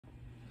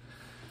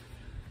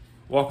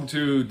Welcome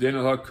to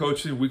Daniel Huck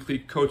Coaching, weekly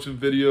coaching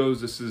videos.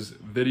 This is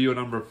video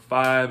number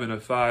 5 in a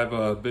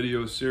 5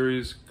 video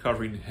series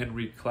covering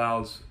Henry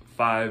Cloud's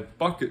 5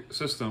 bucket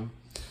system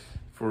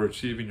for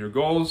achieving your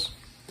goals.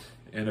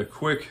 And a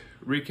quick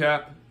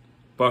recap: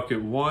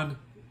 bucket 1,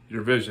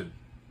 your vision.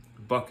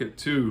 Bucket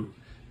 2,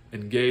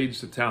 engage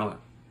the talent.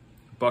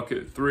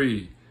 Bucket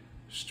 3,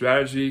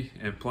 strategy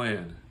and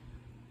plan.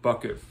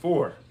 Bucket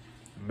 4,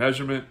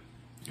 measurement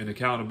and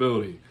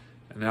accountability.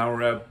 And now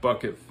we're at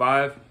bucket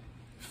 5,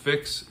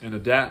 fix and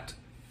adapt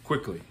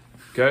quickly.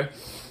 Okay,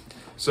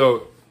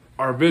 so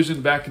our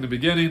vision back in the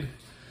beginning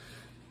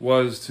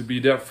was to be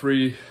debt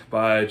free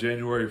by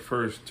January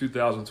 1st,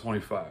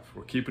 2025.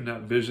 We're keeping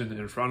that vision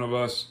in front of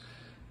us,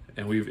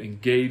 and we've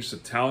engaged the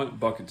talent.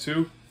 Bucket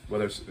 2,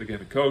 whether it's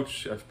again a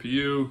coach,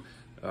 FPU,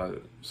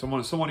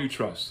 someone you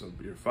trust, so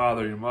your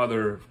father, your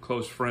mother,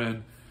 close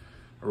friend,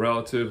 a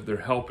relative. They're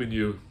helping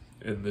you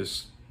in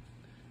this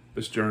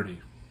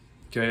journey.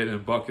 Okay, and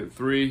in bucket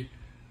 3,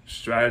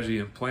 strategy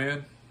and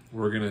plan.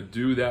 We're going to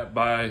do that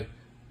by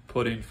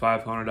putting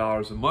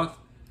 $500 a month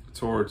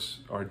towards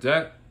our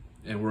debt,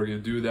 and we're going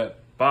to do that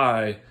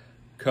by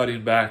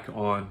cutting back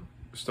on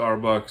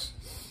Starbucks.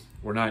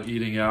 We're not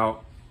eating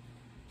out.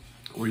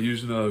 We're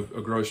using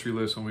a grocery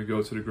list when we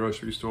go to the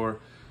grocery store.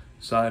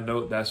 Side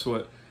note, that's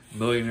what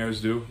millionaires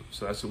do,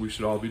 so that's what we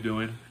should all be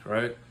doing,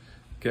 right?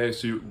 Okay,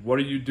 so what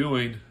are you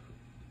doing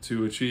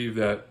to achieve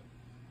that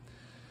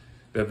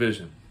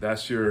vision?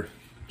 That's your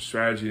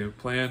strategy and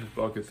plan,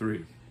 bucket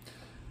 3.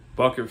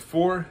 Bucket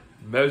 4,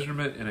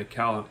 measurement and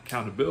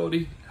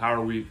accountability. How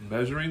are we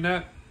measuring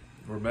that?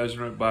 We're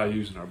measuring it by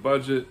using our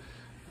budget.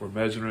 We're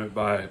measuring it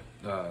by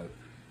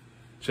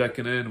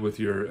checking in with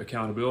your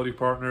accountability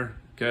partner,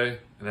 okay?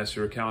 And that's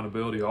your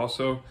accountability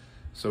also.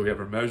 So we have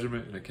our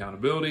measurement and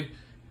accountability.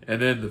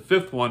 And then the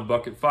 5th one,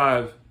 bucket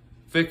 5,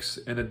 fix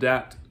and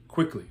adapt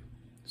quickly.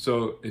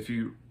 So if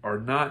you are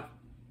not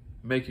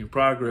making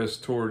progress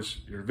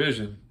towards your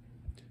vision,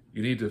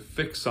 you need to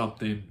fix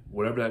something,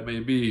 whatever that may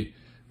be.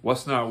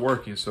 What's not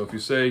working? So if you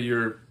say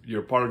your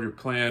part of your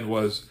plan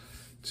was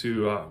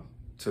to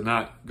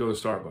not go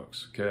to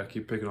Starbucks, okay? I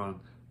keep picking on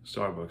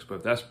Starbucks, but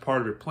if that's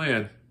part of your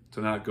plan to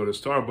not go to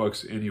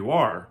Starbucks, and you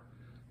are,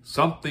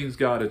 something's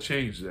got to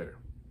change there.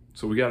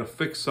 So we got to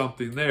fix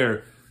something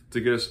there to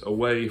get us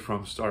away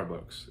from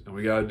Starbucks, and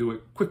we got to do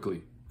it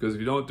quickly, because if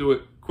you don't do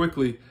it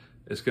quickly,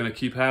 it's going to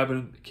keep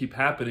happening,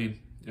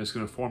 and it's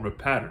going to form a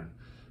pattern.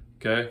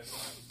 Okay,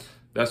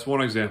 that's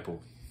one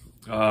example.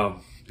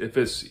 If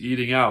it's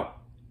eating out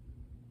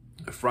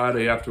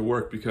Friday after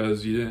work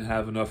because you didn't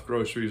have enough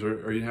groceries,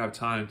 or you didn't have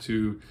time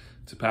to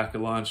pack a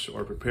lunch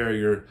or prepare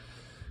your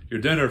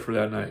dinner for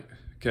that night.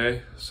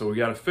 Okay, so we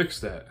got to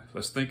fix that.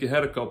 Let's think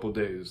ahead a couple of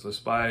days. Let's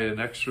buy an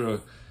extra,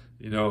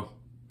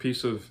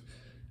 piece of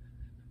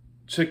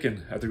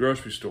chicken at the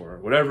grocery store,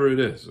 whatever it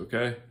is.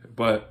 Okay,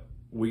 but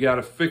we got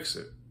to fix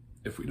it.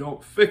 If we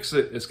don't fix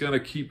it, it's going to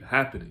keep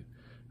happening.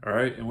 All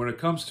right, and when it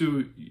comes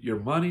to your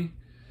money,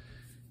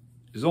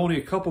 there's only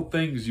a couple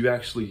things you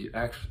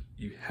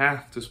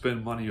have to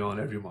spend money on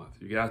every month.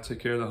 You got to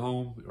take care of the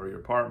home or your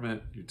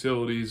apartment,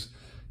 utilities,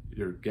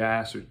 your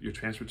gas or your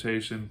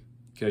transportation,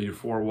 okay, your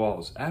 4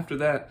 walls. After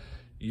that,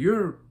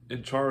 you're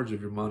in charge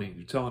of your money.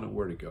 You're telling it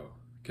where to go,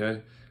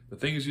 okay? The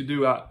things you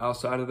do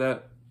outside of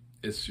that,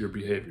 it's your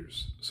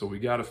behaviors. So we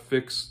got to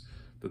fix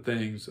the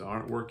things that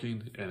aren't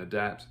working and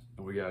adapt,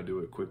 and we got to do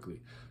it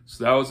quickly.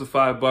 So that was the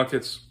 5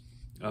 buckets.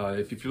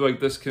 If you feel like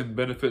this can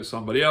benefit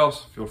somebody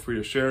else, feel free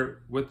to share it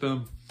with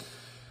them.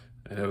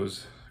 And it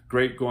was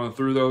great going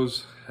through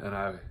those, and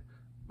I'm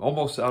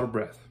almost out of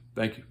breath.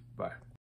 Thank you.